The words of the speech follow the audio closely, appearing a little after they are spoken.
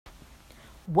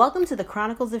Welcome to the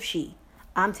Chronicles of She.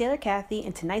 I'm Taylor Cathy,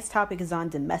 and tonight's topic is on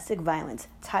domestic violence,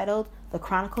 titled The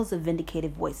Chronicles of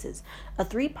Vindicated Voices, a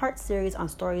 3-part series on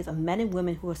stories of men and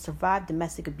women who have survived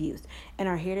domestic abuse and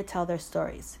are here to tell their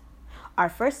stories. Our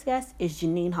first guest is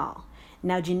Janine Hall.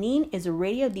 Now, Janine is a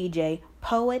radio DJ,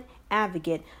 poet,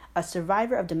 advocate, a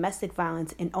survivor of domestic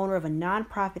violence, and owner of a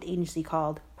nonprofit agency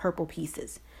called Purple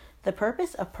Pieces. The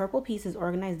purpose of Purple Pieces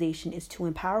organization is to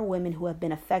empower women who have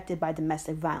been affected by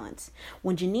domestic violence.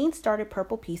 When Janine started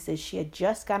Purple Pieces, she had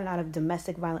just gotten out of a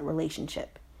domestic violent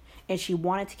relationship, and she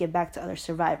wanted to give back to other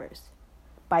survivors.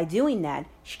 By doing that,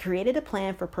 she created a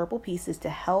plan for Purple Pieces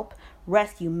to help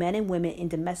rescue men and women in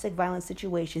domestic violence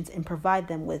situations and provide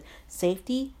them with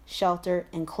safety, shelter,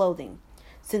 and clothing.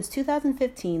 Since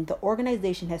 2015, the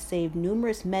organization has saved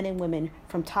numerous men and women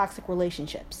from toxic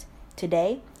relationships.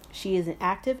 Today, she is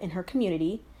active in her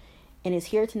community and is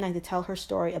here tonight to tell her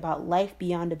story about life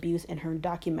beyond abuse in her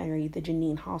documentary, The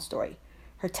Janine Hall Story.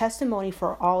 Her testimony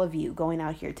for all of you going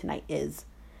out here tonight is,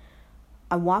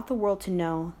 I want the world to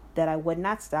know that I would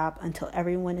not stop until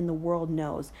everyone in the world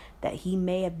knows that he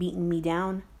may have beaten me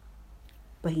down,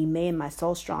 but he made my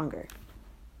soul stronger.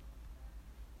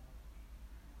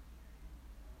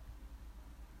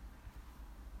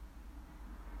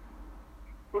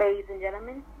 Ladies and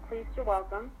gentlemen, please to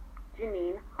welcome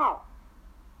Janine Hall.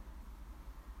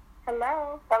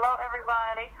 Hello. Hello,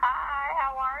 everybody. Hi,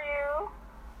 how are you?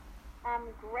 I'm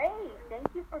great.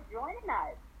 Thank you for joining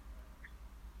us.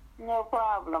 No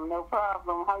problem, no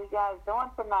problem. How you guys doing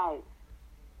tonight?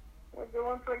 We're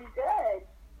doing pretty good.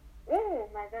 Oh,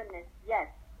 my goodness. Yes.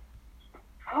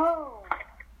 Oh,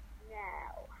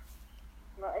 now.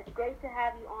 Well, it's great to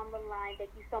have you on the line.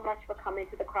 Thank you so much for coming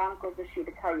to the Chronicles of She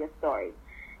to tell your story.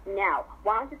 Now,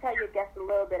 why don't you tell your guests a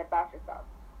little bit about yourself?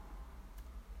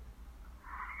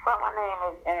 Well, my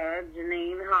name is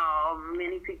Janine Hall.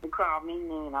 Many people call me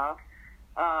Nina.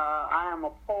 I am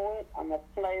a poet. I'm a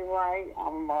playwright.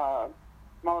 I'm a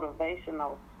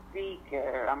motivational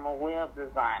speaker. I'm a web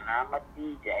designer. I'm a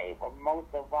DJ. But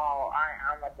most of all,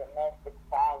 I am a domestic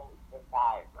violence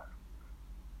survivor.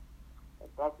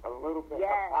 That's a little bit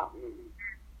about me.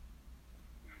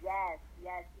 Yes,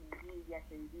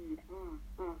 indeed.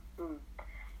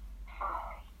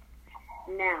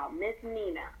 Now, Miss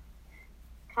Nina,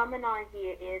 coming on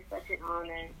here is such an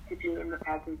honor to be in the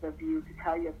presence of you, to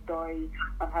tell your story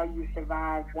of how you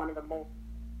survived one of the most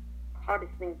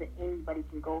hardest things that anybody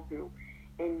can go through.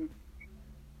 And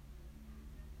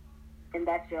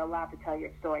that you're allowed to tell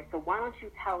your story. So why don't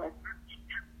you tell us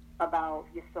about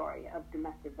your story of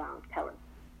domestic violence? Tell us.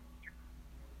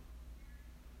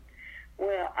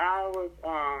 Well, I was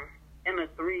in a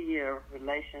 3-year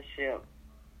relationship,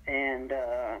 and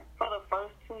for the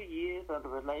first 2 years of the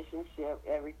relationship,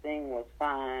 everything was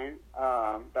fine.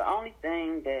 The only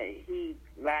thing that he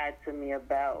lied to me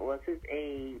about was his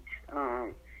age.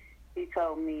 He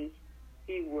told me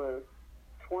he was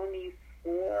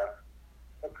 24,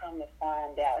 but come to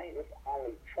find out he was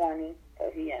only 20,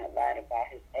 so he had lied about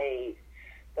his age.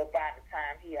 But by the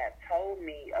time he had told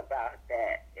me about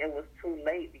that, it was too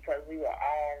late because we were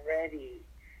already,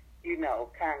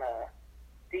 kind of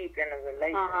deep in a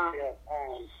relationship.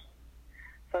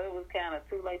 So it was kind of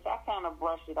too late. So I kind of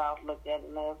brushed it off, looked at it,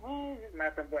 and was, it's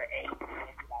nothing but age.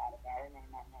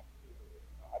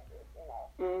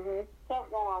 Kept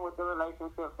going with the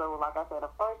relationship. So like I said, the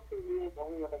first 2 years that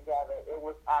we were together, it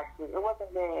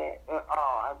wasn't bad at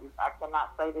all. I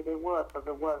cannot say that it was, because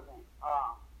it wasn't.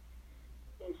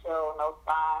 He showed no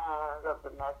signs of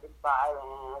domestic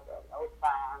violence or no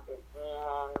signs of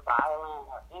being violent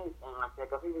or anything like that,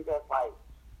 because he was just like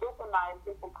super nice,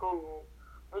 super cool.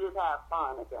 We just had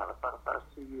fun together for the first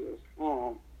 2 years.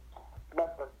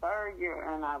 But the 3rd year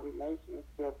in our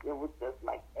relationship, it was just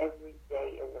like every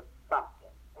day it was something.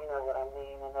 You know what I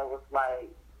mean? And it was like,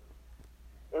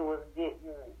 it was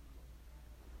getting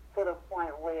to the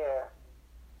point where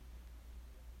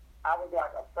I was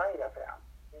like afraid of him,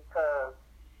 because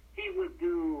he would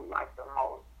do like the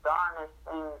most darnest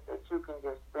things that you can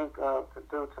just think of to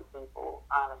do to people,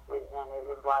 honestly. And it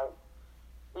was like,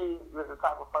 he was the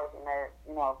type of person that,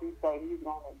 if he said he's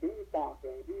going to do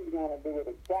something, he's going to do it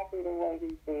exactly the way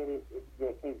he said it,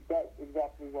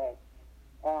 exactly way.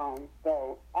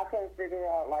 So I couldn't figure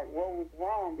out like what was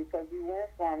wrong, because he went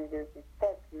from this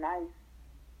such nice,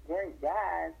 great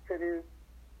guy to this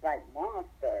like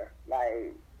monster,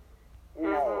 like,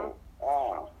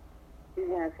 he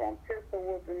went from pistol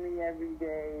whooping me every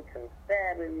day to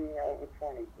stabbing me over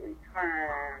 23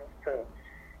 times to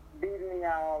beating me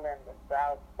all in the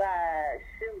south side,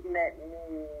 shooting at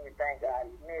me, thank God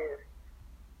he missed.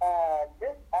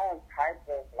 Just all types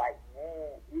of like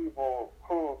mean, evil,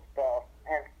 cruel stuff.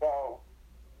 And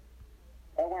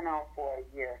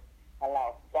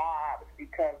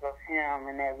him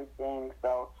and everything.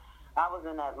 So I was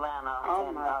in Atlanta. Oh,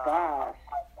 and, my gosh.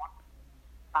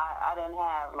 I didn't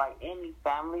have, like, any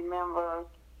family members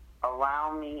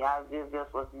around me. It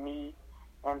just was me.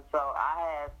 And so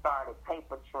I had started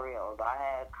paper trails. I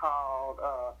had called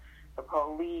the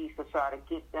police to try to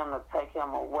get them to take him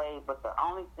away. But the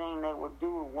only thing they would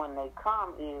do when they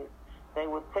come is they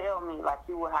would tell me, like,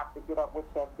 you will have to get up with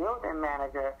your building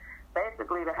manager,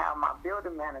 basically to have my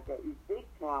building manager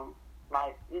evict him,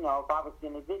 like, you know, if I was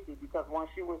getting evicted. Because once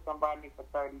you with somebody for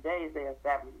 30 days, they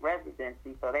establish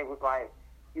residency. So they was like,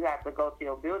 you have to go to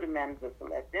your building manager to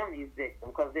let them evict them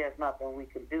because there's nothing we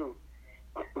can do.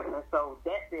 So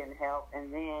that didn't help.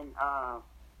 And then,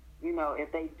 you know,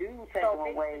 if they do take them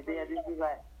away, they'll just be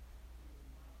like.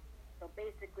 So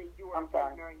basically, you were a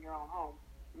prisoner in your own home.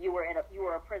 You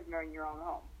were a prisoner in your own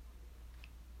home.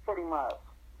 Pretty much.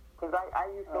 Because I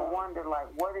used to wonder, like,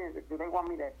 what is it? Do they want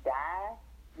me to die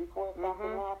before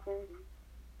something happens?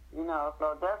 You know,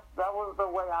 so that was the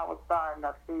way I was starting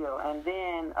to feel. And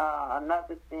then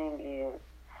another thing is,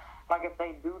 like, if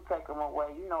they do take them away,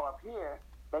 you know, up here,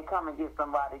 they come and get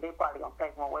somebody, they probably going to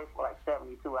take them away for like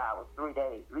 72 hours, 3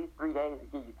 days. At least 3 days to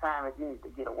give you time if you need to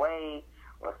get away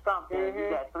or something. You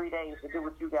got 3 days to do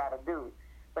what you got to do.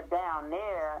 But down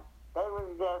there, they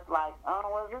was just like,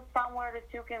 oh, well, is this somewhere that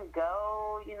you can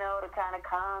go, you know, to kind of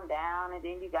calm down, and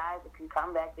then you guys can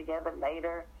come back together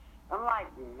later? I'm like,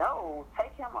 no,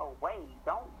 take him away.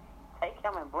 Don't take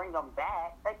him and bring him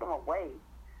back. Take him away.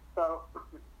 So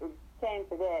it came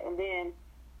to that. And then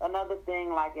another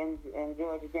thing, like in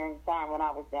Georgia during the time when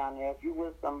I was down there, if you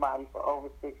with somebody for over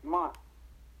 6 months,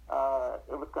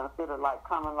 it was considered like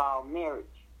common law marriage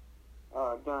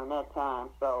during that time.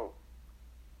 So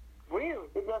really,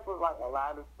 it just was like a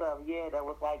lot of stuff, that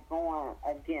was like going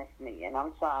against me. And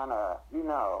I'm trying to,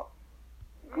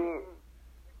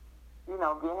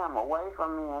 get him away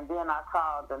from me. And then I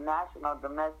called the National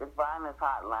Domestic Violence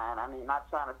Hotline. I mean, not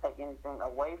trying to take anything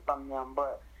away from them,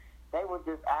 but they were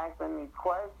just asking me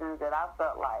questions that I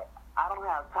felt like I don't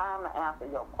have time to answer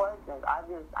your questions. I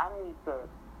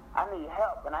need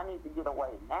help, and I need to get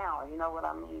away now. You know what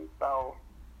I mean? So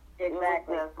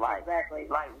exactly, it was just like,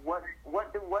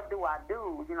 what do I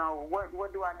do? You know,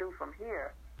 what do I do from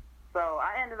here? So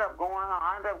I ended up going home.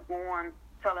 I ended up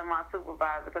telling my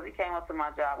supervisor, because he came up to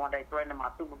my job one day threatening my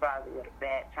supervisor with a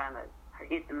bat, trying to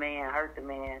hit the man, hurt the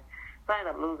man. So I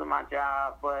ended up losing my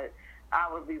job, but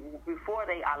before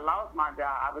I lost my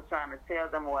job, I was trying to tell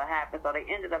them what happened, so they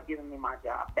ended up giving me my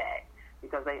job back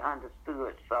because they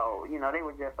understood. So, they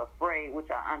were just afraid,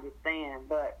 which I understand,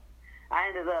 but I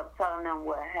ended up telling them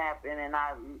what happened, and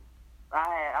I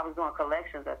was doing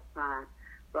collections at the time.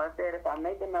 So I said, if I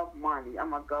make enough money, I'm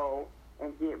going to go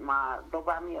and go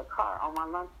buy me a car on my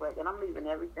lunch break, and I'm leaving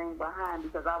everything behind,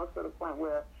 because I was to the point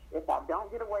where if I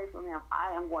don't get away from him,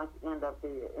 I am going to end up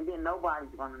dead, and then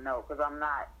nobody's going to know, because I'm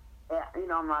not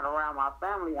around my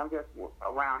family. I'm just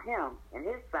around him and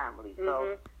his family.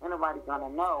 So ain't nobody going to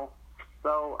know.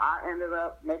 So I ended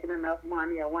up making enough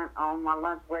money. I went on my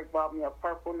lunch break, bought me a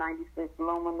purple 96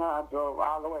 Lumina. I drove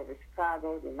all the way to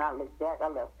Chicago, did not look back. I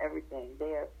left everything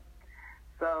there.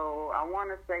 So I want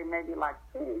to say maybe like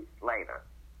 2 weeks later,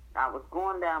 I was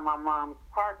going down my mom's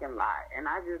parking lot, and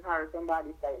I just heard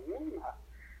somebody say, Nina.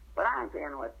 But I ain't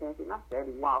paying no attention. I'm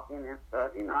steady walking and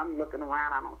stuff. I'm looking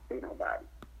around. I don't see nobody.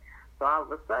 So all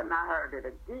of a sudden, I heard it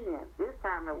again. This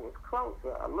time it was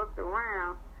closer. I looked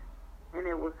around, and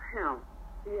it was him.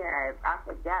 I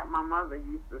forgot my mother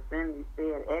used to send me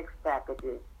FedEx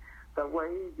packages. So what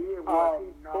he did was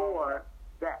he tore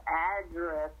the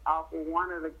address off of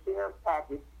one of the care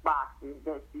package boxes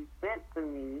that she sent to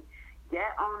me,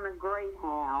 got on the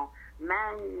Greyhound,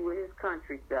 mind you, with his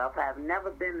country self, have never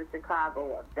been to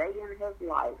Chicago a day in his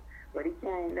life, but he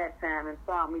came that time and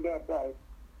saw me that day.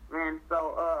 And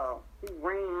so he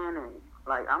ran, and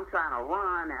like I'm trying to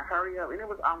run and hurry up, and it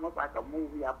was almost like a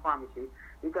movie, I promise you,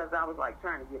 because I was like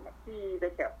trying to get my keys.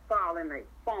 They kept falling, they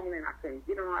fumbling, I couldn't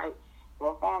get them right.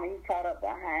 Well, finally he caught up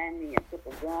behind me and took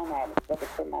a gun out and stuck it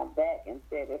to my back and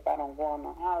said, if I don't go in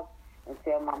the house and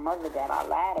tell my mother that I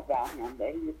lied about him,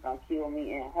 that he was going to kill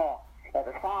me and her. At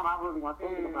the time, I really wasn't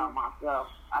thinking about myself.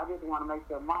 I just want to make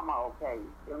sure Mama okay.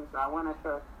 So I went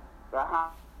into the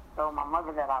house, told my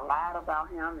mother that I lied about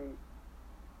him, and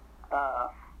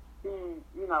he,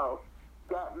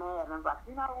 got mad and was like,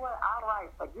 you know what, all right,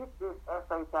 forget this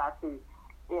SHIT.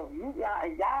 If y'all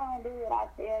don't do what I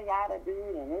tell y'all to do,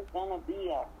 then it's going to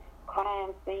be a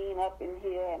crime scene up in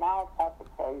here and all types of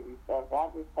crazy stuff. So I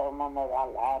just told my mother I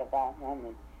lied about him,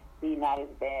 and he's not as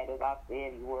bad as I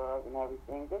said he was and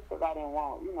everything, just because I didn't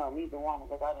want, neither one,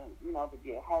 because I didn't, to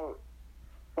get hurt.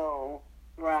 So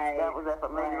Right. That was after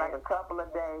maybe like a couple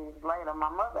of days later. My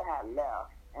mother had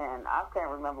left, and I can't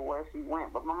remember where she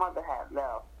went, but my mother had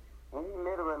left. And he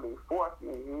literally forced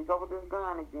me. He go with his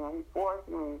gun again. He forced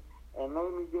me and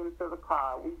made me get into the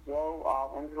car. We drove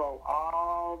off and drove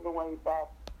all the way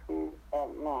back to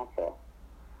Atlanta.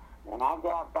 And I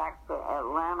got back to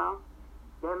Atlanta.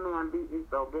 That man beat me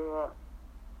so bad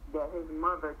that his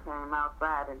mother came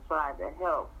outside and tried to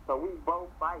help. So we both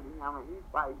fighting him, and he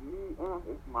fighting me and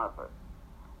his mother.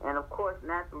 And, of course,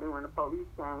 naturally, when the police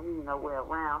came, he nowhere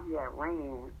around. He had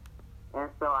ran. And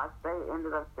so I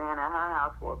ended up staying at her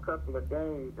house for a couple of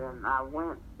days. And I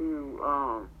went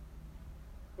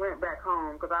back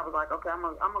home because I was like, okay, I'm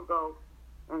gonna go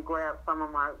and grab some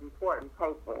of my important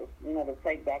papers, to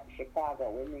take back to Chicago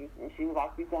with me. And she was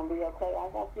like, you going to be okay? I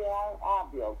was like, yeah,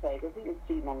 I'll be okay, because he was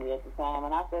cheating on me at the time.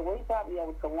 And I said, well, he probably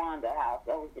over to Wanda's house.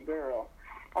 That was the girl.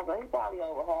 I said, he's probably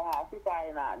over her house. He's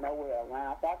probably not nowhere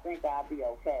around, so I think I'll be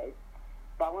okay.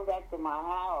 So I went back to my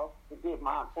house to get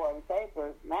my important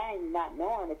papers. Man, not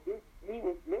knowing if he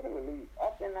was literally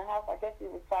up in the house. I guess he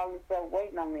was probably still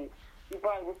waiting on me. He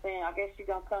probably was saying, I guess she's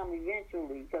going to come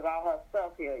eventually because all her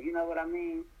stuff here. You know what I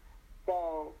mean?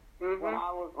 So when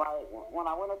I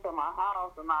went into my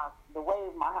house and the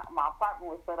way my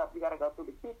apartment was set up, you got to go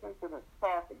through the kitchen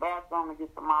past the bathroom and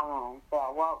get to my room. So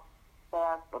I walked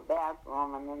past the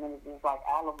bathroom, and then it was just like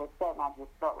all of a sudden I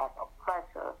just felt like a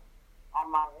pressure on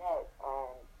my neck,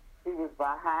 and he was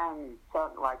behind me,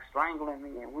 like strangling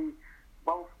me, and we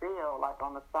both fell like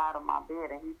on the side of my bed,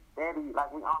 and he's steady,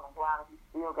 like we on the ground, and he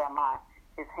still got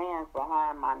his hands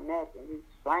behind my neck, and he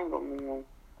strangled me, and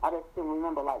I just can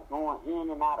remember like going in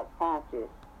and out of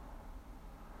conscious.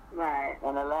 Right.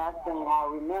 And the last thing I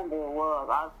remember was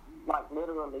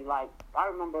I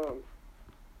remember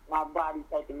my body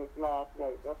taking this last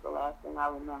weight. That's the last thing I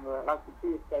remember. Like the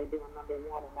kids say, doing number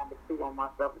 1 and number 2 on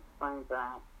myself at the same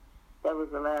time. That was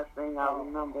the last thing I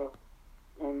remember.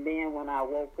 And then when I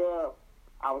woke up,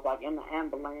 I was like in the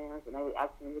ambulance, and they were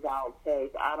asking me about okay.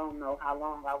 I don't know how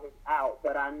long I was out,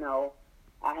 but I know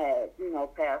I had,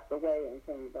 passed away and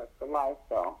came back to life.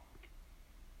 So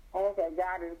I was like,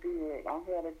 God is good. I'm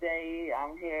here today.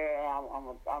 I'm here.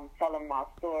 I'm telling my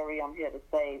story. I'm here to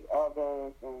save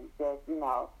others and just,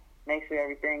 make sure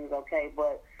everything's okay.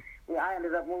 But I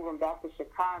ended up moving back to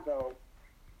Chicago,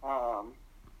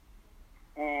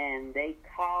 and they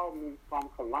called me from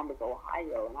Columbus,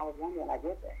 Ohio, and I was wondering, like,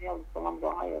 what the hell does Columbus,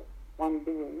 Ohio want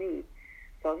to do with me?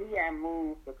 So he had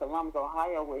moved to Columbus,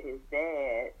 Ohio with his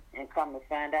dad, and come to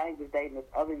find out he was dating this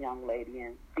other young lady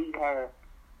and beat her,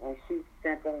 and she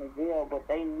sent them to jail, but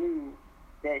they knew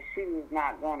that she was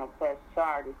not going to press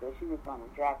charges, that she was going to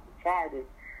drop the charges.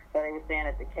 So they were saying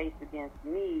that the case against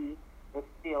me was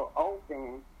still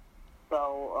open.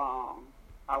 So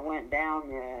I went down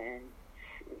there and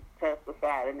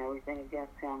testified and everything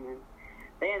against him, and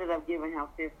they ended up giving him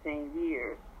 15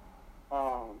 years.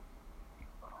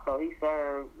 So he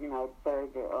served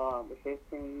the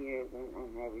 15 years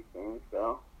and everything.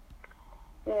 So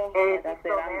yeah, like I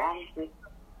said,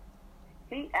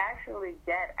 he actually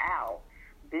got out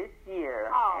this year.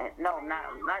 Oh, no,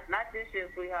 not this year,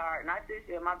 sweetheart. Not this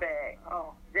year. My bad.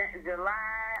 Oh,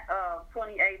 July of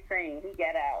 2018, he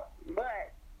got out.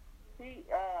 But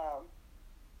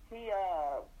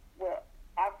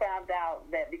I found out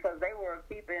that because they were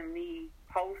keeping me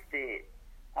posted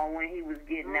on when he was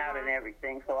getting out and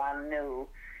everything, so I knew.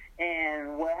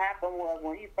 And what happened was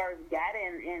when he first got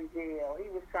in jail, he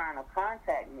was trying to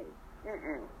contact me.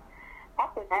 I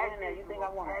put you in there. You think I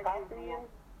want to talk to you?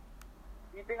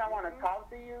 You think I want to talk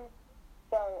to you?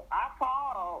 So I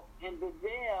called in the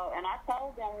jail, and I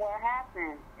told them what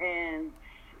happened. And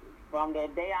from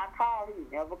that day I called, he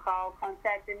never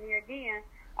contacted me again.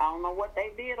 I don't know what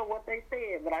they did or what they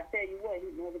said, but I tell you what,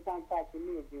 he never contacted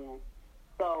me again.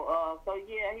 So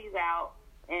yeah, he's out,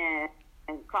 and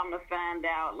come to find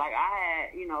out, like I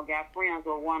had, got friends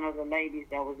with one of the ladies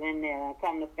that was in there, and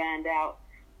come to find out,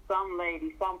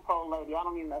 some poor lady, I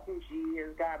don't even know who she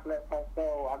is, God bless her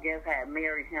soul, I guess had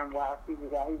married him while he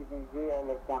was in jail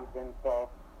or something, so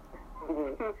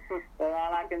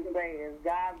all I can say is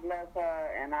God bless her,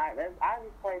 and I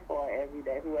just pray for her every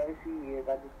day, whoever she is,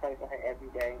 I just pray for her every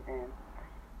day, and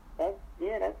that's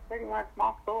pretty much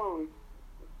my story.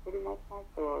 Pretty much my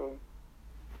story.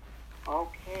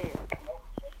 Okay.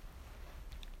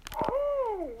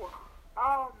 Ooh.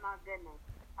 Oh my goodness.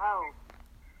 Oh.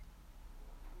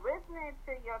 Listening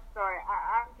to your story,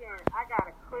 I got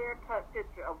a clear-cut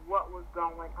picture of what was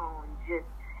going on. Just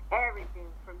everything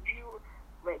from you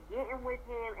like getting with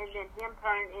him and then him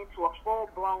turning into a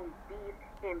full-blown beast,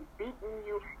 him beating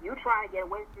you, you trying to get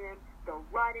away from him, the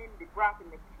running, the dropping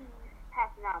the keys,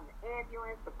 passing out in the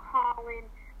ambulance, the calling.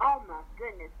 Oh my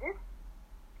goodness, this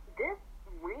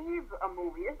reads a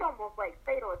movie. It's almost like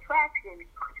Fatal Attraction,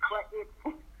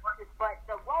 but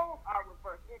the roles are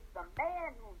reversed. It's the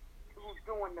man who's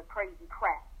doing the crazy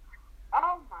crap.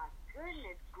 Oh my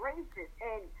goodness gracious!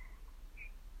 And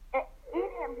in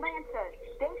Atlanta,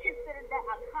 they consider that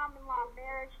a common law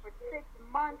marriage for 6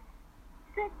 months.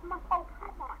 6 months? Oh,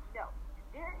 come on. No.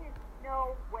 There is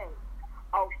no way.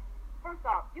 Oh, first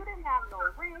off, you didn't have no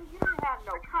ring. You didn't have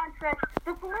no contract.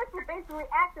 The police were basically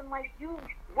acting like you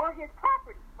were his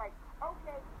property. Like,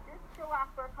 okay, just chill out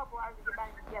for a couple hours and get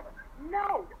back together.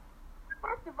 No.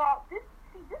 First of all, this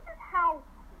is how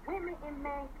women and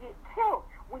men get killed.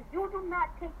 When you do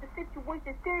not take the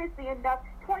situation seriously enough,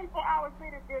 24 hours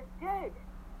later, they're dead.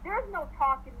 There's no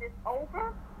talking this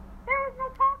over. There is no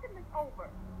talking this over.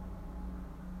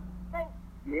 Like,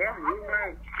 yeah, you're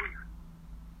right.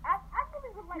 I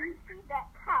really would like to see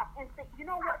that cop and say, you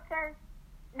know what, sir?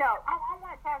 No, I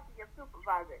want to talk to your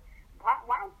supervisor.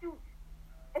 Why don't you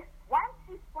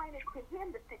explain it to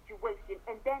him, the situation,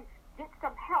 and then get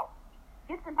some help?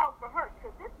 Get some help for her,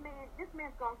 because this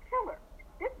man's gonna kill her.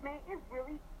 This man is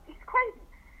he's crazy.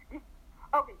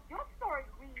 Okay, your story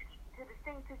reads to the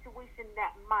same situation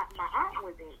that my aunt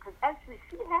was in, because actually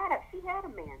she had a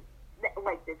man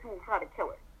like this who tried to kill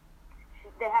her.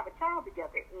 They have a child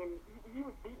together, and he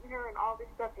was beating her and all this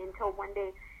stuff until one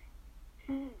day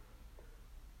she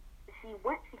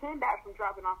came back from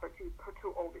dropping off her two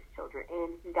oldest children,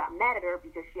 and he got mad at her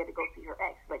because she had to go see her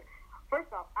ex. Like, first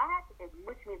off,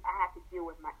 which means I have to deal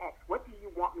with my ex. What do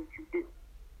you want me to do?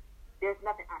 There's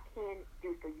nothing I can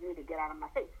do, so you need to get out of my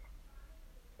face.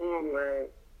 And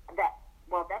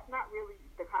that's not really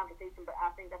the conversation, but I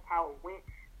think that's how it went.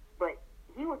 But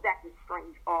he was acting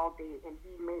strange all day, and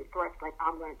he made threats like,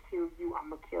 I'm going to kill you, I'm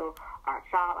going to kill our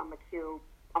child, I'm going to kill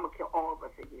all of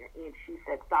us in here. And she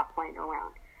said, stop playing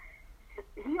around.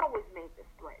 He always made this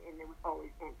threat, and it was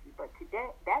always empty. But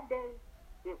that day,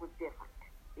 it was different.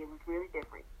 It was really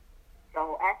different.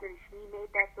 So after she made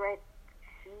that threat,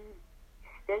 she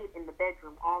stayed in the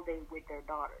bedroom all day with their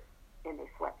daughter, and they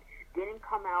slept. Didn't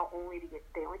come out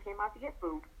they only came out to get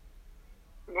food.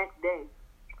 Next day,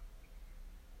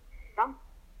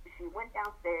 she went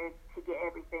downstairs to get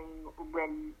everything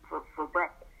ready for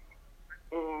breakfast,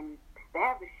 and they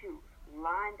have the shoes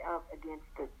lined up against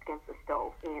the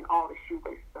stove, and all the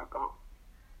shoelaces are gone.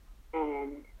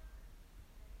 And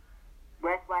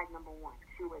red flag number one,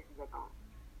 shoelaces are gone.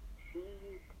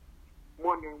 She's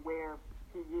wondering where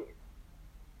he is.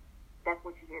 That's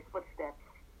when she hears footsteps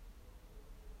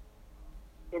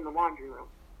in the laundry room,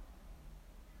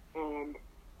 and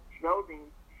she goes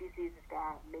in. She sees this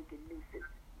guy making nooses,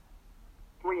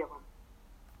 3 of them,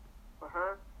 for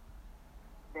her,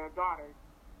 their daughters,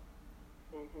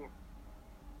 and him.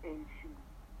 And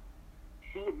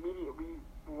she immediately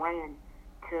ran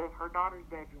to her daughter's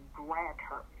bedroom, grabbed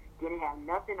her, didn't have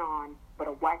nothing on but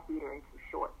a white beater and some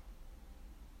shorts.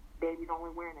 Baby's only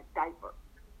wearing a diaper.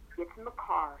 Gets in the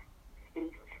car, and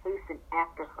he's chasing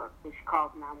after her, and she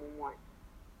calls 911.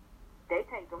 They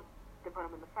take him to put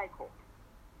him in the psych ward.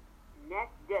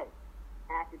 Next day,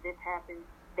 after this happens,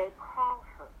 they call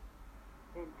her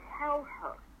and tell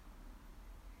her,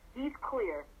 he's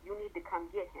clear, you need to come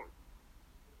get him.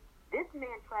 This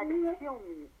man tried to kill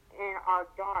me and our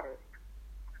daughter.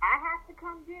 I have to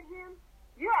come get him?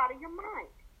 You're out of your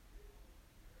mind.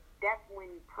 That's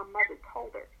when her mother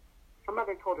told her. Her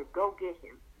mother told her, go get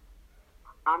him.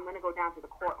 I'm going to go down to the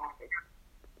court office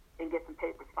and get some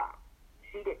papers filed.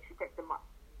 She did. She picked him up.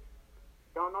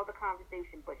 Don't know the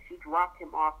conversation, but she dropped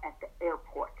him off at the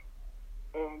airport,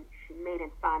 and she made him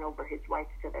sign over his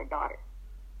rights to their daughter.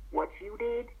 What you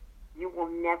did, you will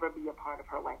never be a part of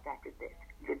her life after this.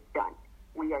 You're done.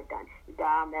 We are done. He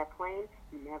died on that plane.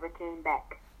 He never came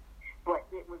back. But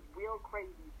it was real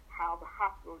crazy how the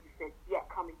hospital just said, yeah,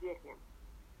 come and get him.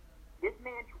 This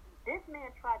man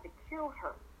tried to kill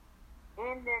her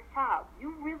and their child.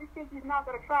 You really think he's not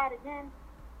going to try it again?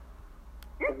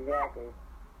 Exactly.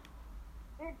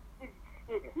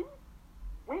 If he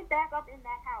went back up in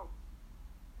that house,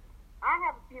 I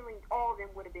have a feeling all of them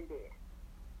would have been dead.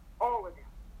 All of them.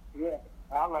 Yeah,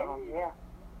 all of them, yeah.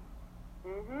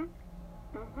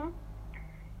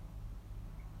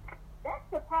 That's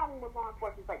the problem with law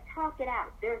enforcement. It's like, talk it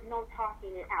out. There's no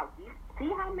talking it out. Do you see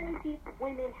how many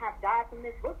women have died from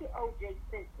this? Look at O.J.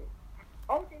 Simpson.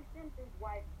 O.J. Simpson's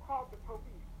wife called the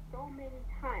police so many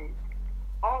times.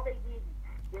 All they did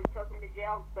was took him to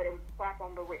jail, but it was a slap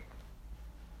on the wrist.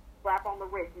 Slap on the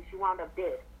wrist, and she wound up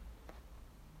dead.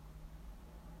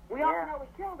 We all know he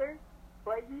killed her,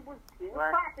 but he was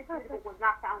prosecuted but was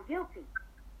not found guilty.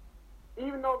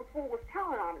 even though the fool was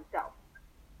telling on himself.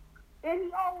 And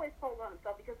he always told on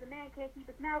himself because the man can't keep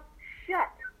his mouth shut.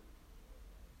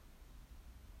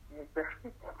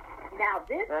 Now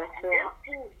this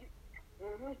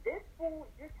fool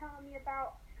you're telling me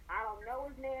about, I don't know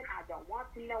his name. I don't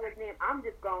want to know his name. I'm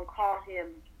just gonna call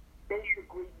him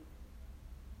basically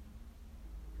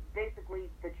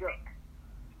the jerk.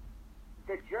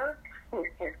 The jerk.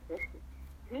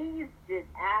 He's just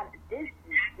out. This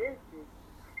is,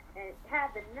 and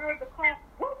have the nerve to call.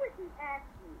 What would he ask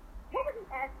you? What would he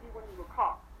ask you when he would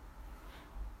call?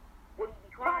 Would he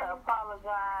be crying? I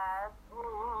apologize.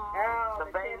 Oh,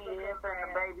 the baby this and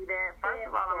the baby that. First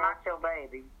of all, I'm not your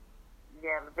baby.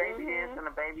 Yeah, the baby this and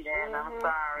the baby that. And I'm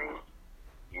sorry.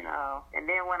 You know. And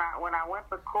then when I went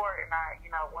to court and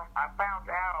when I found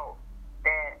out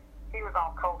that he was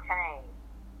on cocaine.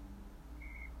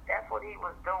 That's what he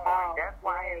was doing. Oh, that's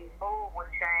why his food would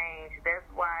change. That's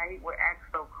why he would act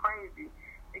so crazy.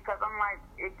 Because I'm like,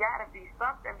 it got to be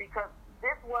something because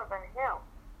this wasn't him.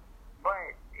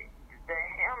 But the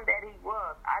him that he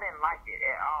was, I didn't like it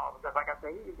at all. Because like I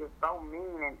said, he was just so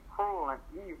mean and cruel and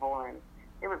evil. And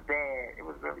it was bad. It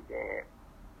was really bad.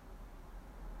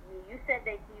 You said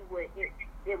that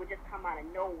it would just come out of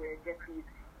nowhere, just these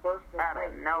bursts of out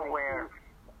of nowhere.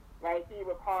 Like he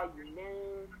would call you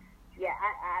names. Yeah,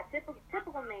 I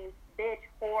typical names, bitch,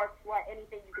 whore, slut,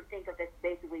 anything you could think of that's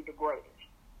basically degrading.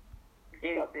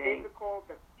 The physical,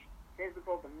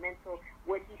 the mental.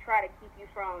 Would he try to keep you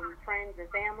from friends and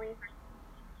family?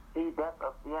 That's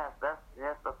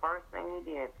the first thing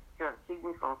he did. Try to keep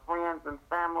me from friends and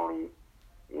family.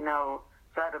 You know,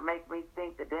 try to make me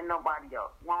think that then nobody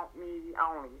else want me,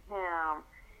 only him.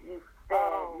 You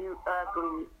fat, you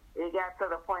ugly. It got to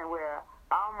the point where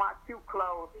all my cute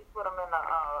clothes, he put them in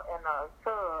a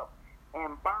tub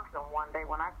and burnt them one day.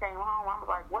 When I came home, I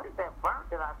was like, what is that burnt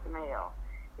that I smell?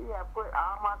 He had put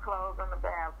all my clothes in the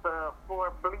bathtub,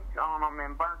 poured bleach on them,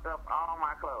 and burnt up all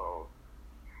my clothes.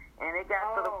 And it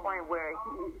got to the point where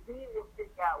he would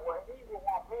pick out what he would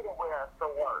want me to wear to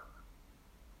work.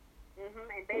 And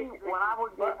basically, when I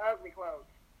would get ugly clothes.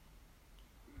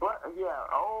 But yeah,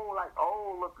 old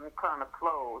looking kind of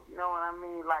clothes. You know what I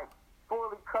mean? Like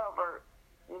fully covered.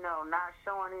 You know, not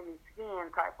showing any skin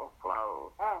type of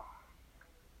clothes. Oh.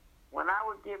 When I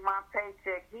would get my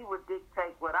paycheck, he would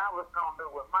dictate what I was going to do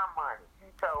with my money.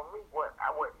 He told me what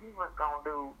he was going to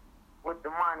do with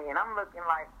the money. And I'm looking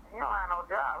like, he don't have no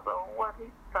job. So what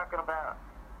he's talking about?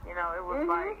 You know, it was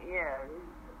like, yeah.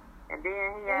 And then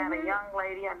he had a young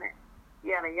lady,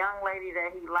 he had a young lady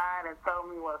that he lied and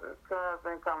told me was his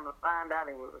cousin. Come to find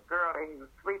out it was a girl that he was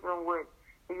sleeping with.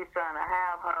 He was trying to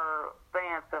have her stay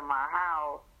to my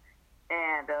house,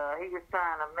 and he was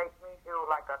trying to make me do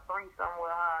like a threesome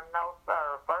with her. No,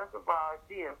 sir. First of all,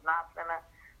 she is not going to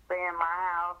stay in my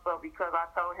house. So because I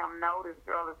told him no, this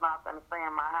girl is not going to stay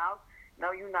in my house.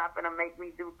 No, you're not going to make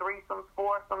me do threesomes,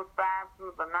 foursomes,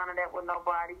 fivesomes, or none of that with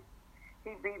nobody.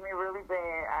 He beat me really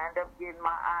bad. I ended up getting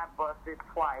my eye busted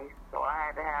twice. So I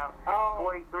had to have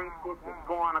 43 stitches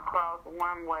going across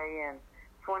one way and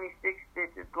 26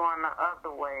 stitches going the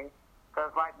other way, because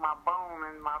like my bone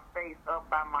in my face up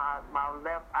by my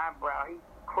left eyebrow, he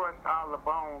crushed all the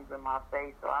bones in my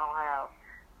face, so I don't have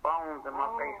bones in my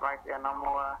face right there no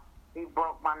more. He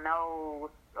broke my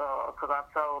nose because I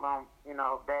told him, you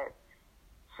know, that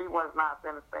she was not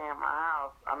going to stay in my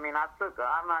house. I mean, I'm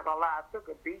not going to lie, I took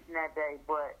a beating that day,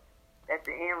 but at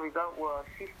the end result was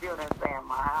she still didn't stay in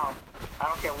my house.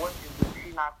 I don't care what you do,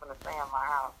 she's not going to stay in my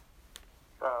house.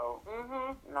 So,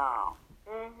 no.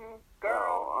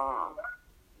 Girl,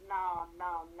 no.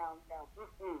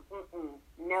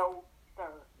 No,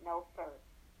 sir. No, sir.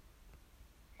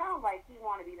 Sounds like he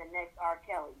want to be the next R.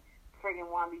 Kelly. Friggin'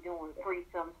 want to be doing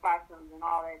threesomes, fivesomes, and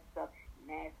all that stuff.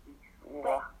 Nasty.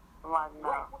 Yeah.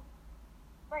 No.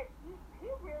 But he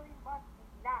really must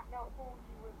not know who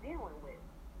he was dealing with.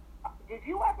 Did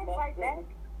you ever fight back?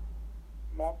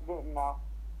 That didn't know.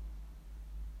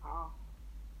 Oh.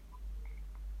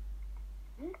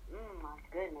 My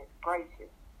goodness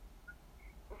gracious.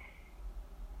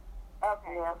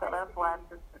 Okay. Yeah, so that's why I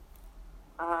just,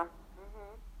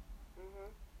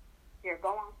 Here, go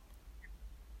on.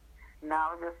 No,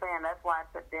 I was just saying that's why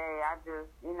today I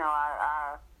just, you know,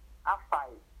 I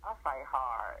fight. I fight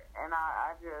hard. And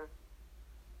I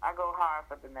go hard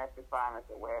for domestic violence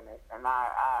awareness. And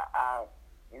I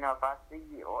you know, if I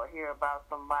see or hear about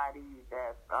somebody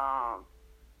that's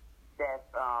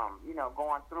you know,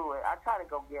 going through it, I try to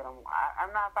go get them. I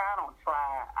don't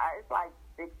try. It's like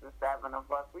 6 or 7 of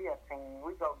us. We a team.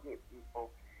 We go get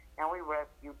people, and we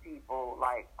rescue people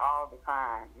like all the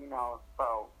time. You know,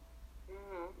 so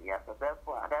yeah. So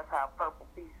that's how Purple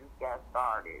pieces got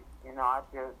started.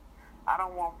 I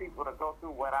don't want people to go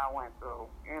through what I went through.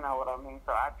 You know what I mean?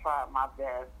 So I tried my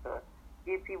best to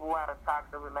get people out of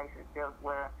toxic relationships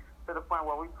to the point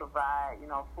where we provide,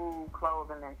 food,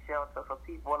 clothing, and shelter for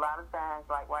people. A lot of times,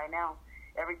 like right now,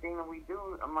 everything that we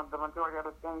do, the majority of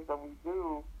the things that we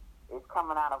do is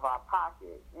coming out of our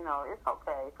pocket. It's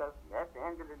okay because at the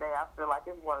end of the day, I feel like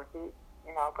it's worth it,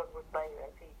 because we're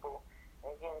saving people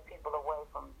and getting people away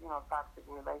from, toxic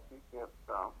relationships.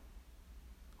 So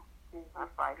I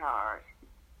fight hard.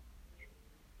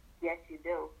 Yes, you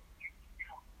do.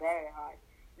 Very hard.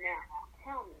 Now,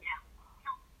 tell me,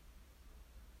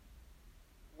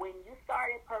 when you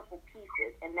started Purple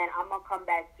Pieces, and then I'm going to come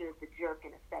back to the jerk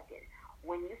in a second.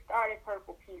 When you started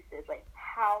Purple Pieces, like,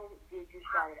 how did you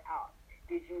start it out?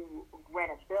 Did you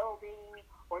rent a building,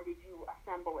 or did you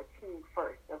assemble a team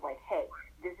first of like, hey,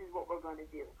 this is what we're going to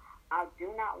do? I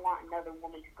do not want another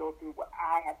woman to go through what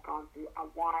I have gone through. I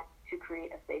want to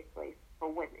create a safe place for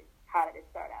women. How did it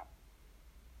start out?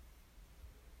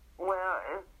 Well,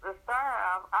 it started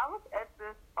out, I was at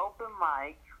this open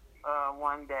mic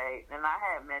one day, and I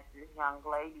had met this young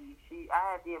lady.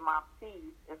 I had did my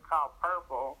piece. It's called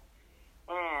Purple,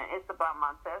 and it's about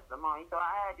my testimony. So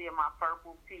I had did my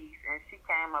Purple piece, and she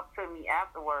came up to me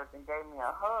afterwards and gave me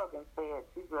a hug and said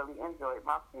she really enjoyed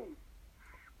my piece.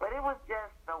 But it was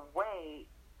just the way,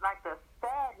 like the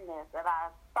sadness that I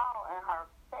saw in her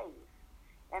face.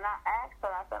 And I asked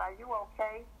her, I said, "Are you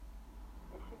okay?"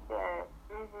 And she said,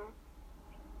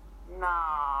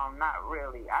 "No, not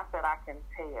really." I said, "I can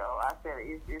tell." I said,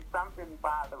 "Is something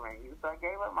bothering you?" So I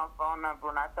gave her my phone number,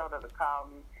 and I told her to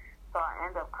call me. So I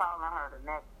ended up calling her the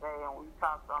next day, and we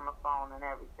talked on the phone and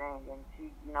everything. And she,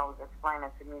 was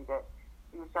explaining to me that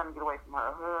she was trying to get away from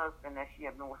her husband that she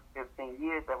had been with 15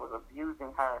 years that was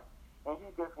abusing her. And he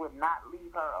just would not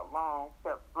leave her alone,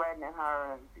 kept threatening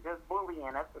her and just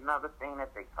bullying. That's another thing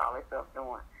that they call themselves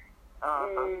doing.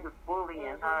 So he was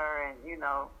bullying her and,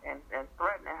 and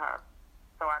threatening her.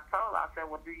 So I told her, I said,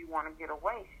 "Well, do you want to get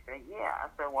away?" She said, "Yeah." I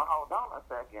said, "Well, hold on a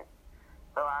second."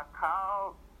 So I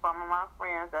called some of my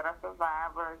friends that are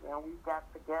survivors, and we got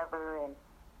together, and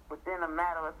within a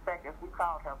matter of seconds, we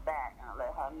called her back and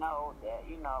let her know that,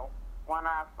 one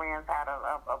of our friends had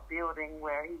a building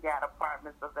where he got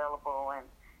apartments available, and,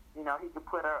 he could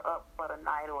put her up for the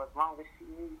night or as long as she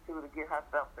needs to get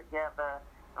herself together.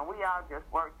 And we all just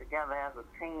worked together as a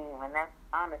team, and that's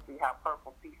honestly how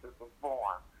Purple Pieces was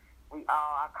born.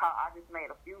 I just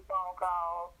made a few phone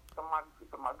calls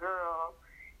to my girls,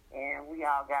 and we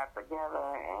all got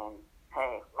together and,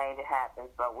 hey, made it happen.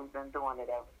 So we've been doing it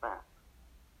ever since.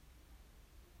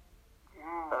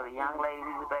 So the young lady,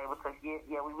 we was able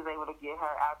to get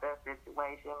her out that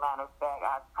situation. Matter of fact,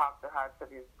 I talked to her to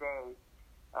this day.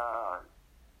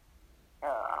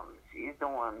 She's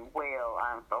doing well.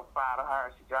 I'm so proud of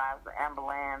her. She drives the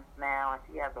ambulance now, and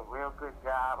she has a real good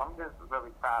job. I'm just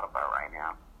really proud of her right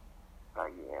now. So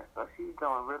yeah, so she's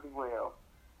doing really well.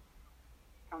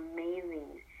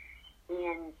 Amazing.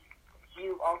 And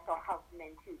you also helped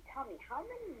men too. Tell me, how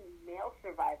many male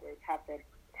survivors have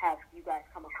you guys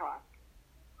come across?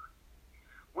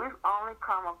 We've only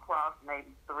come across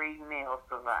maybe 3 male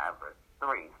survivors.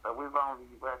 3. So we've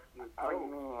only rescued 3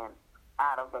 men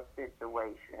out of a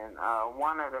situation.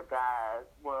 One of the guys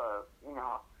was,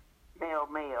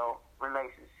 male-male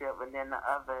relationship, and then the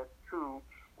other 2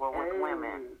 were with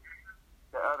women.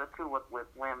 The other 2 was with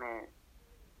women.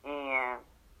 And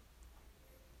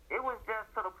it was just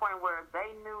to the point where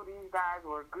they knew these guys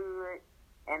were good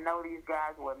and know these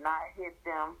guys would not hit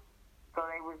them. So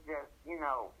they was just,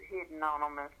 hitting on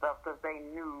them and stuff because they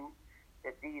knew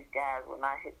that these guys would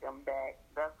not hit them back.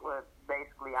 That's what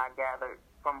basically I gathered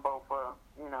from both of,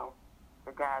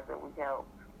 the guys that we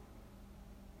helped.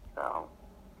 So,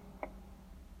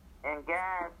 and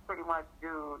guys pretty much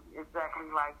do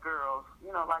exactly like girls,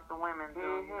 like the women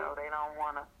do. They don't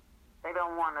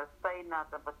want to say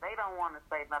nothing, but they don't want to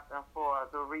say nothing for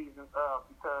the reasons of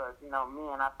because,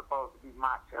 men are supposed to be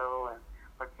macho and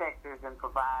protectors and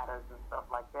providers and stuff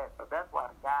like that. So that's why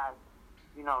the guys,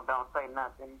 don't say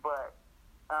nothing. But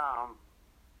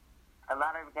a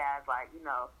lot of the guys,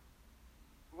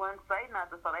 wouldn't say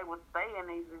nothing, so they would stay in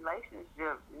these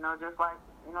relationships, just like,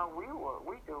 we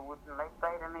do. They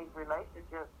stayed in these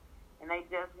relationships, and they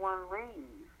just wouldn't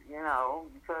leave,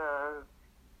 because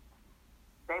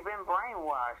they've been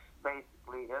brainwashed,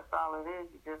 basically. That's all it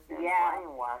is. You just been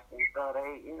brainwashed. And so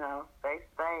they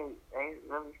stayed. They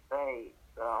really stayed.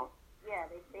 So yeah,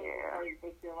 they stay because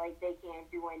they feel like they can't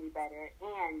do any better,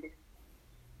 and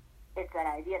it's that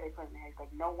idea they put in their heads,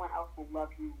 like no one else will love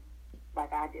you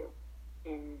like I do.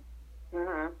 And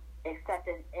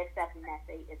accepting that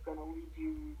fate is going to lead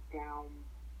you down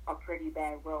a pretty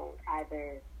bad road,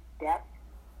 either death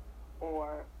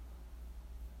or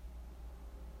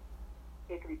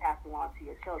it can be passed along to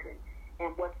your children.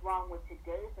 And what's wrong with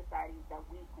today's society is that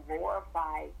we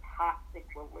glorify toxic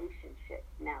relationships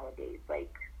nowadays.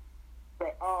 Like,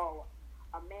 oh,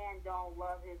 a man don't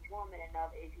love his woman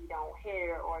enough if he don't hit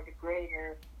her or degrade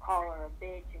her, call her a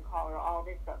bitch and call her all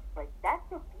this stuff. Like, that's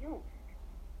abuse.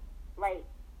 Like,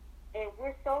 and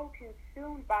we're so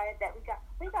consumed by it that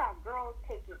we got girls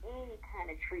taking any kind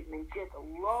of treatment, just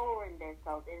lowering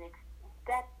themselves and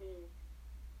accepting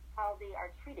how they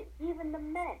are treated. Even the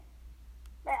men.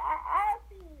 Like, I've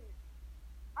seen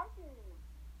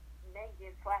men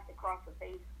get slapped across the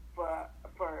face for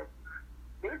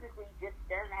basically just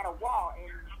staring at a wall, and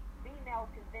the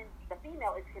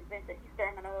female is convinced that he's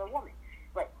staring at another woman.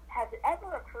 Like, has it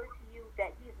ever occurred to you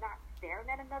that he's not staring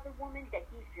at another woman, that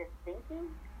he's just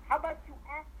thinking? How about you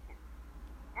ask him?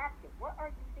 Ask him, what are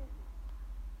you thinking?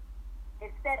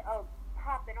 Instead of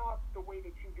popping off the way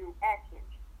that you do at him.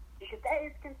 Because that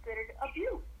is considered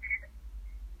abuse.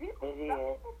 Some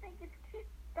people think it's cute.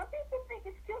 Some people think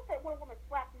it's cute that one woman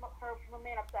slaps her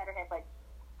man upside her head. Like,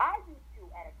 I used to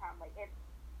at a time, like,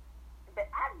 but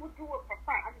I would do it for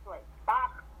fun. I'm just like,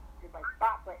 stop.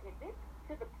 But if it's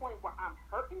to the point where I'm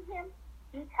hurting him,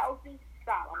 he tells me,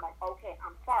 stop. I'm like, okay,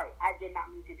 I'm sorry. I did not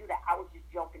mean to do that. I was just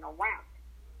joking around.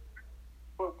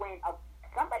 But when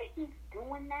somebody keeps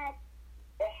doing that,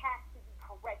 it has to be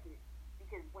corrected.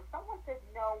 Because when someone says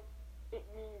no, it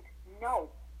means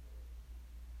no.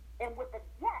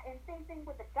 And same thing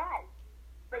with the guys.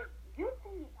 Like, you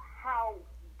see how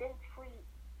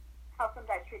some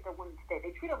guys treat their women today.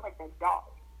 They treat them like they're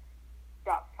dogs.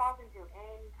 Dogs talking to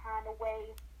any kind of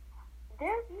way.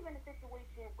 There's even a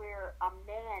situation where a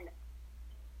man,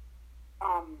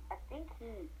 I think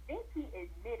he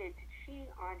admitted to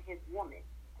cheating on his woman.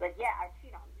 Like, yeah, I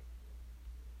cheat on you,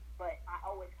 but I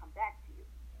always come back to you.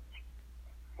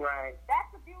 Right.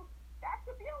 That's abuse. That's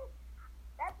abuse.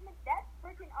 That's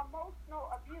freaking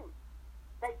emotional abuse.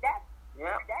 Like, that's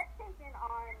taking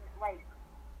on like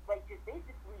just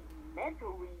basically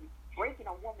mentally breaking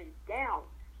a woman down.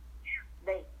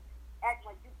 They act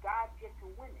like you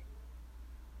God-given women.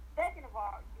 Second of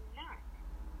all, you're not.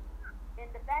 And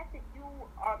the fact that you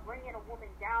are bringing a woman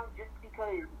down just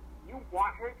because you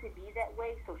want her to be that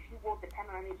way so she won't depend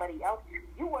on anybody else,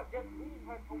 you are just leading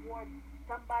her towards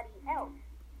somebody else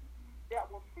that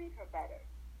will treat her better.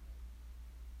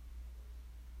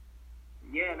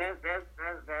 Yeah, that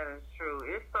is true.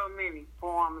 It's so many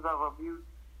forms of abuse.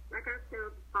 Like I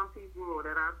tell some people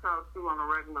that I talk to on a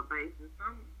regular basis,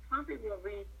 some people will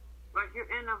be like,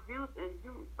 you're in abuse and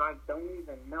you like don't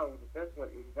even know that that's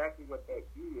exactly what that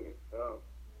is. So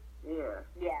yeah.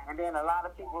 And then a lot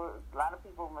of people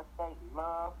mistake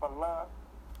love for lust.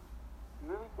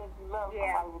 You really think you love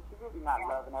somebody, but you're really not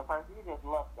loving that person. You just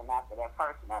lusting after that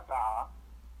person. That's all.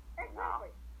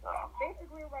 Exactly. So.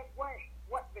 Basically, like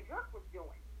what the jerk was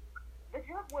doing. The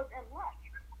jerk was in lust,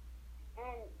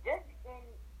 and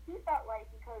he felt like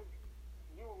because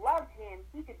you loved him,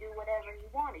 he could do whatever he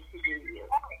wanted to do to you.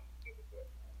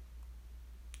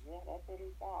 Yeah, that's what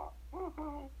he thought.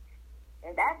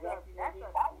 That's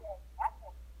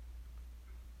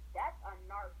a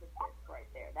narcissist right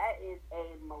there. That is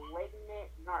a malignant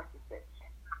narcissist.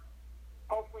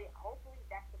 Hopefully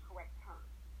that's the correct term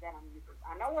that I'm using.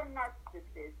 I know what a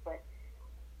narcissist is, but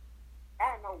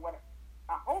I don't know what.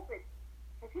 I hope it.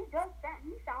 If he does that,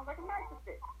 he sounds like a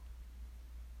narcissist.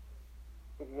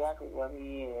 Exactly what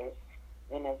he is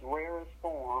in his rarest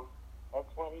form.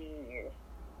 That's what he is.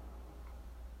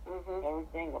 Mm-hmm.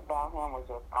 Everything about him was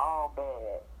just all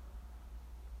bad.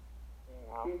 You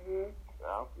know. Mm-hmm.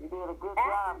 So he did a good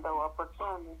job though of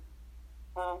pretending.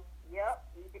 Huh? Yep,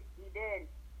 he did.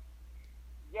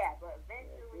 Yeah, but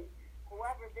eventually,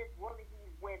 whoever this woman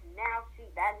he's with now,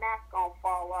 that mask gonna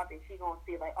fall off, and she gonna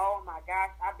see like, oh my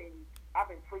gosh, I've been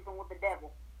sleeping with the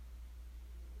devil.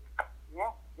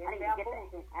 Yeah, I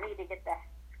need to get that.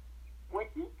 When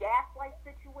he gaslight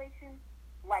situations,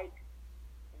 like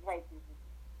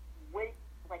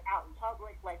out in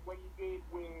public, like what he did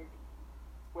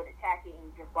with attacking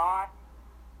Jabbar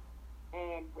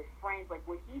and with friends, like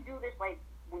would he do this like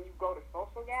when you go to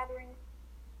social gatherings,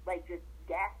 like just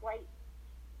gaslight?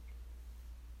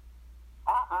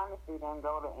 I honestly didn't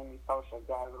go to any social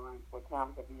gatherings with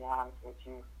him, to be honest with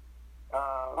you.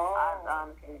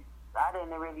 I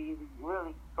didn't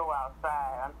really go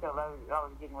outside until I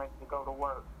was getting ready to go to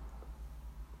work.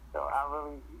 So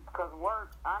because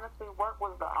work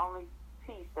was the only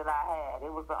peace that I had.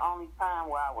 It was the only time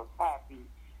where I was happy.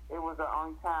 it was the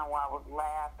only time where I was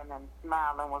laughing and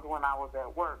smiling was when I was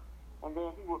at work. And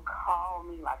then he would call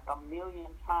me like a million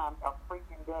times a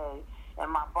freaking day.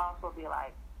 And my boss would be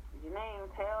like, Janine,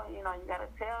 you got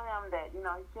to tell him that, he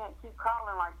can't keep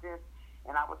calling like this.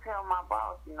 And I would tell my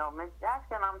boss, Miss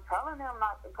Jackson, I'm telling him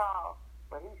not to call.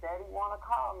 But he said he want to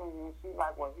call me. And she's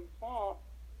like, well, he can't.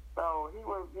 So he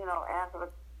would,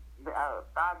 answer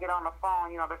I'd get on the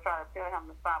phone, to try to tell him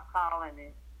to stop calling.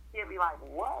 And he'll be like,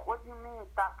 what? What do you mean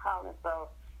stop calling? So,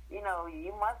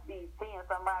 you must be seeing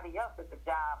somebody else at the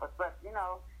job. But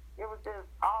it was just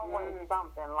always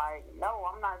something like, no,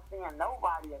 I'm not seeing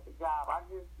nobody at the job.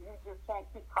 You just can't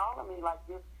keep calling me like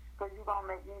this because you're going to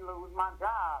make me lose my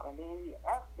job. And then he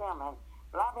asked them and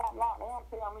blah, blah, blah. They don't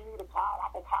tell me who to call. I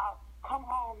can call, come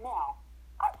home now.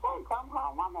 I can't come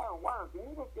home. I'm at work. And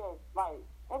he was just like,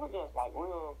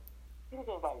 real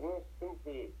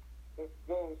stupid. It's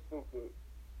very stupid.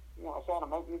 Trying to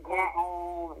make me go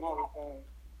home and everything.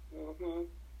 Mm-hmm.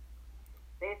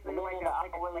 Basically, like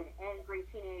an angry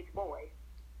teenage boy.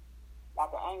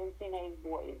 Like an angry teenage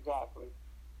boy, exactly.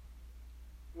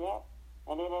 Yep.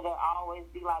 And then it'll always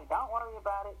be like, don't worry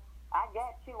about it. I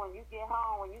got you when you get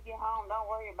home. When you get home, don't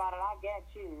worry about it. I got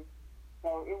you.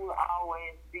 So it will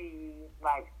always be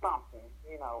like something.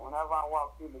 Whenever I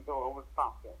walk through the door, it was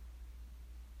something.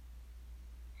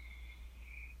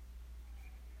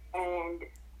 And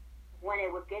when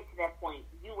it would get to that point,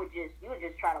 you would just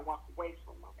try to walk away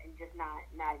from him and just not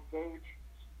engage.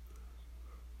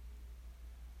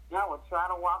 I would try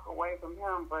to walk away from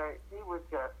him, but he was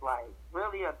just like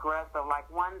really aggressive. Like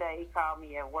one day he called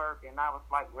me at work and I was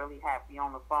like really happy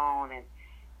on the phone and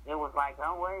it was like,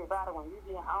 don't worry about it. When you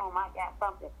get home, I got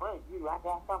something for you. I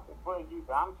got something for you.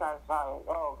 So I'm trying to say,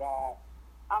 oh God,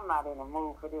 I'm not in the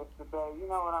mood for this today. You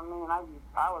know what I mean?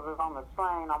 I was just on the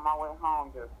train on my way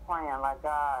home just praying like,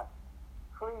 God,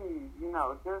 please,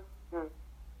 just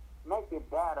make it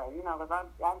better, because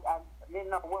I didn't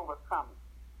know what was coming.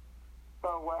 So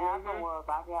what happened was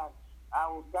I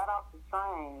got off the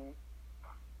train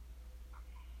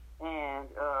and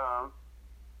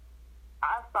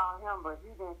I saw him, but he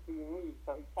didn't see me.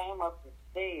 So he came up the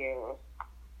stairs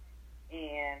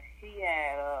and he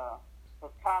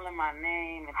was calling my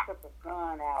name and took a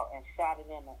gun out and shot it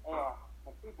in the air.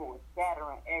 And people were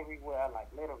scattering everywhere,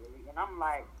 like literally. And I'm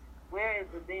like, where is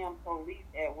the damn police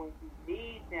at when you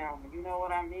need them? You know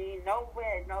what I mean?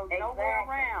 Nowhere, nowhere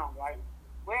around. Like,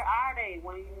 where are they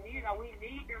when we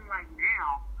need them like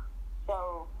now?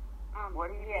 So, what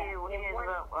he did, he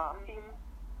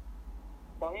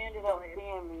ended up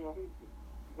seeing me and he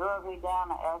drug me down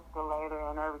the escalator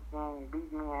and everything,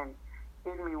 beat me and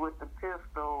hit me with the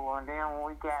pistol. And then when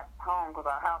we got home, because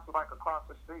our house was like across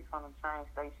the street from the train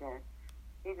station,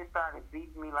 he just started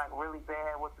beating me like really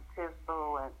bad with the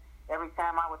pistol. And every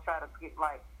time I would try to get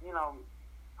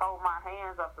hold my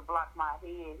hands up to block my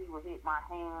head, he would hit my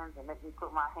hands and make me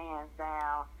put my hands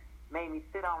down, made me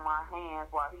sit on my hands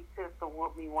while he pistol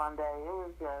whooped me one day. It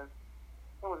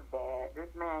was bad.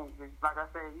 This man just, like I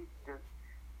said, he just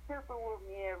pistol whooped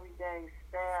me every day,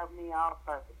 stabbed me, all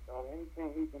types of stuff.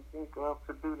 Anything he can think of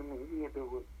to do to me, he'd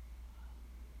do it.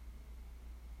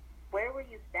 Where were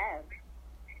you stabbed?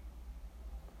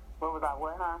 What was I,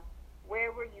 what, huh?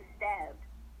 Where were you stabbed?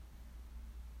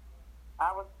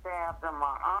 I was stabbed in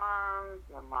my arms,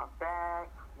 in my back,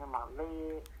 in my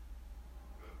legs.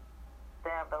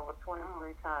 Stabbed over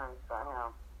 23 times by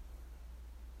him.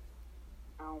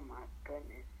 Oh my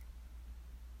goodness!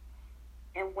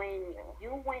 And when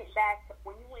you went back to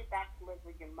live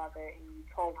with your mother and you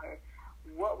told her,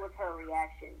 what was her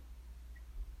reaction?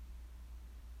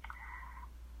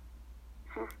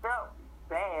 She felt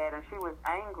bad and she was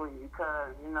angry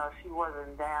because she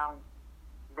wasn't down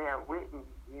there with me.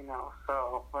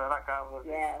 So, but like I was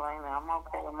explaining, I'm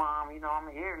okay, Mom.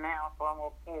 I'm here now, so I'm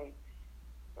okay.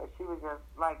 But she was just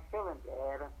like feeling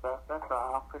bad and stuff. That's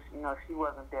all, because she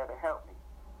wasn't there to help me.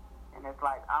 And it's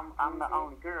like I'm the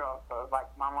only girl, so it's like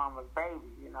my mama's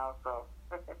baby, So,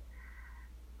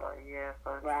 so yeah,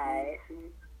 so right.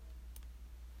 She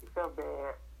felt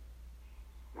bad.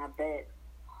 I bet.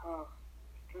 Oh.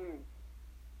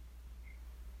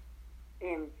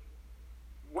 And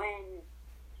when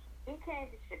he came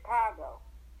to Chicago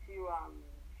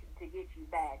to get you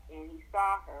back, and he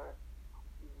saw her,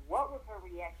 what was her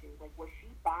reaction? Like, was she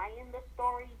buying the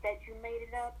story that you made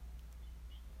it up?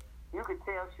 You could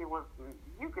tell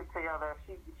that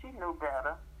she knew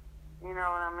better. You know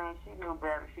what I mean? She knew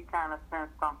better. She kind of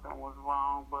sensed something was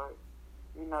wrong, but,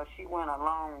 she went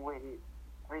along with it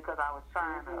because I was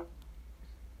trying to,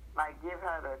 like, give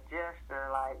her the gesture,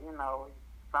 like,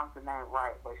 something ain't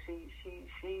right. But she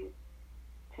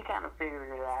kind of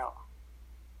figured it out.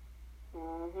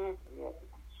 Mhm. Yeah.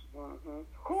 Mhm.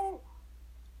 Who?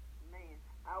 Man,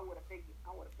 I would have figured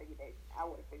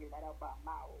that out by a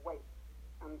mile away.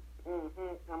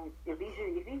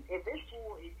 If this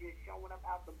fool is just showing up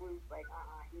out the blue, like,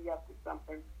 he up to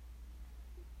something.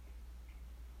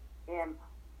 And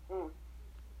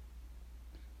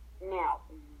now,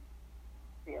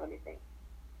 see, let me think.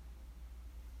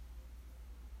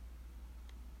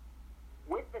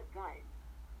 With the gun,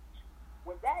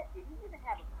 did he even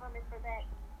have a permit for that?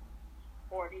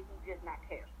 Or did he just not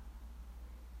care?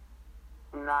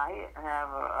 Nah, he didn't have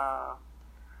a,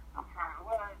 I'm trying to,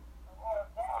 what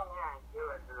down there in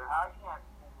Georgia, all you have to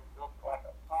do is look like a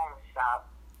pawn shop,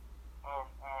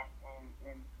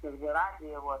 and cause what I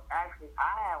did was, actually,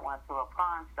 I had went to a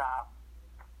pawn shop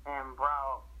and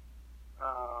brought,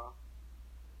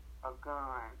 a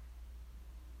gun,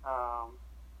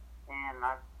 and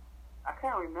I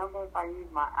can't remember if I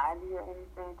used my ID or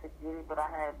anything to get it, but I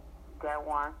had got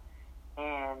one,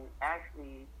 and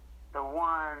actually, the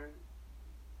one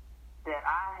that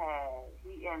I had,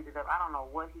 he ended up, I don't know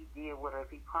what he did with it, if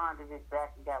he pawned it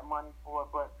back and got money for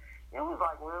it, but it was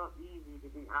like real easy, to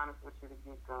be honest with you, to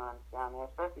get guns down there,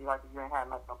 especially like if you didn't have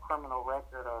like a criminal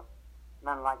record or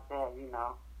nothing like that, you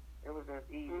know. It was just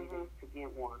easy to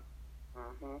get one.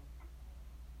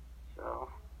 So,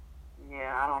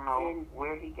 yeah, I don't know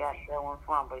where he got that one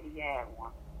from, but he had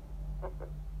one.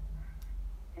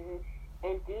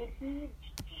 And did he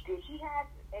have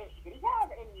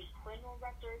any criminal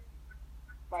records?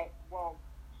 Like, well,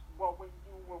 when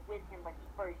you were with him, like,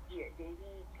 the first year,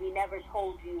 he never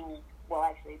told you, well,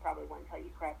 actually, he probably wouldn't tell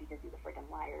you crap because he's a freaking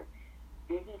liar.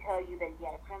 Did he tell you that he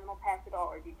had a criminal past at all,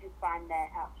 or did you find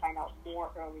out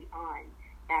more early on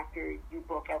after you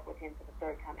broke up with him for the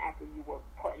third time, after you were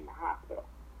put in the hospital?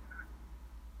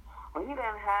 Well, he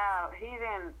didn't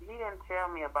tell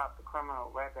me about the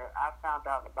criminal record. I found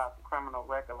out about the criminal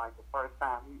record like the first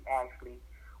time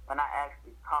when I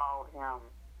actually called him,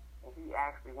 and he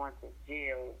actually went to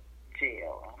jail. He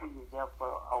was there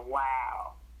for a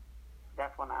while.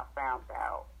 That's when I found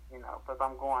out, you know, because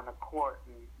I'm going to court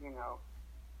and, you know,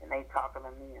 and they talking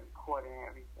to me in court and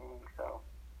everything. So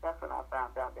that's when I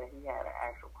found out that he had an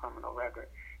actual criminal record.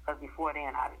 Because before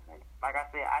then, like I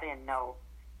said, I didn't know,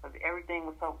 because everything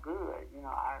was so good, you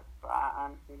know. I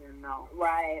honestly didn't know.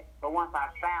 Right. But once I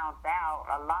found out,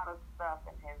 a lot of stuff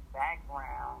in his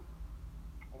background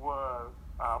was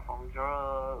from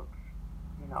drugs.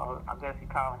 You know, I guess he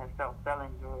called himself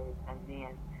selling drugs, and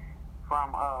then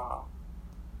from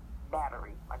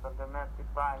battery, like a domestic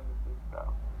violence and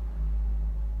stuff.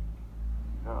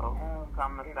 So,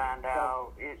 come to find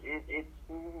out, it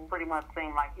pretty much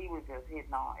seemed like he was just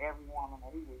hitting on every woman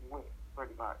that he was with,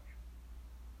 pretty much.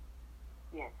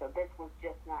 Yeah, so this was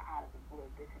just not out of the blue.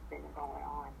 This has been going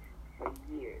on for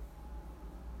years.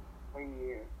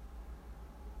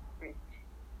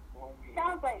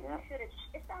 Sounds like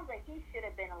it sounds like he should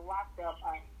have been locked up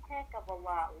a heck of a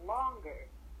lot longer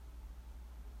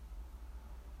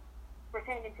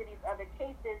pertaining to these other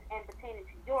cases and pertaining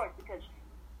to yours, because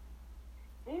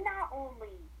he not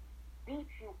only beat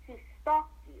you, he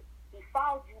stalked you. He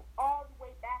followed you all the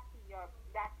way back to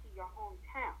your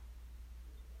hometown.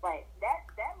 Like that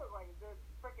looked like a good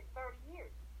freaking 30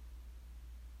 years.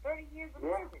 30 years of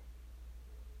prison.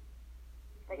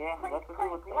 Like,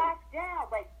 locked down.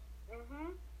 Like,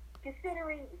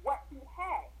 considering what he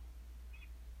had.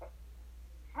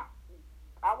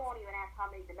 I won't even ask how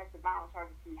many domestic violence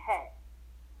charges he had.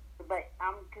 But I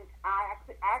have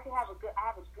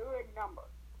a good number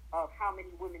of how many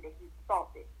women that he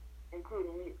assaulted,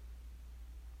 including you.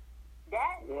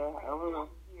 That looked like 30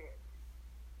 years.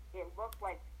 It looked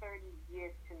like 30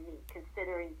 years to me,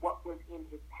 considering what was in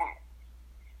his past.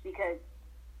 Because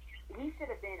he should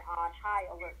have been on high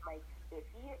alert. Like, if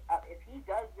he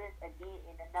does this again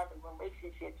in another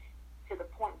relationship to the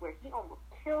point where he almost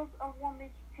kills a woman,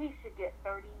 he should get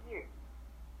 30 years.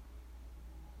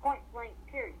 Point blank,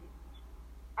 period.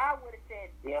 I would have said,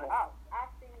 I've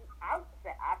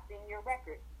seen your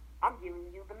record. I'm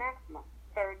giving you the maximum,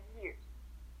 30 years.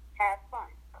 Have fun.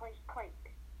 Clink, clink.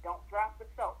 Don't drop the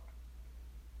soap.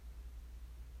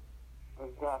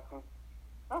 Exactly.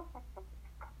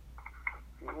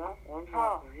 You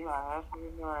are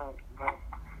absolutely right. But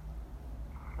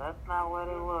that's not what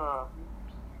it was.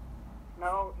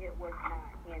 No, it was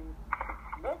not. And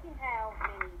look at how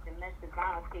many domestic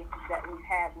violence cases that we've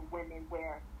had with women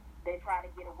where they try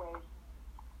to get away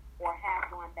or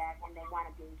have gone back and they wind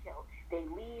up getting killed. They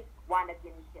leave, wind up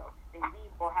getting killed. They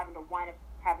leave or wind up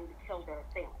having to kill their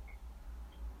assailant.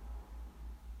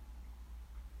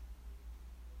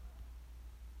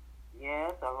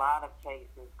 Yes, a lot of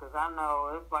cases. Because I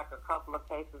know it's like a couple of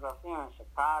cases up here in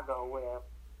Chicago where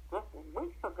just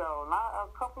weeks ago, not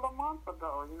a couple of months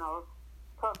ago, you know,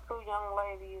 two young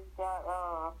ladies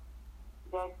got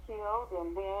killed,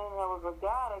 and then there was a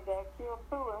guy that got killed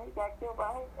too, and he got killed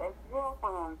by his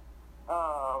ex-girlfriend.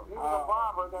 He was a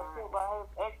barber, got killed by his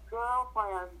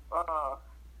ex-girlfriend's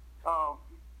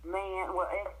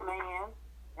ex-man,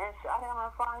 and shot him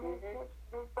in front of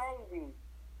his baby.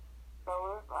 So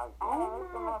it's like,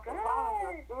 it's domestic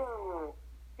violence is serious.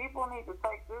 People need to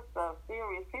take this stuff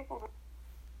serious.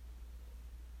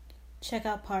 Check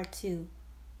out part 2,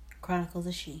 Chronicles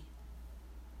of She.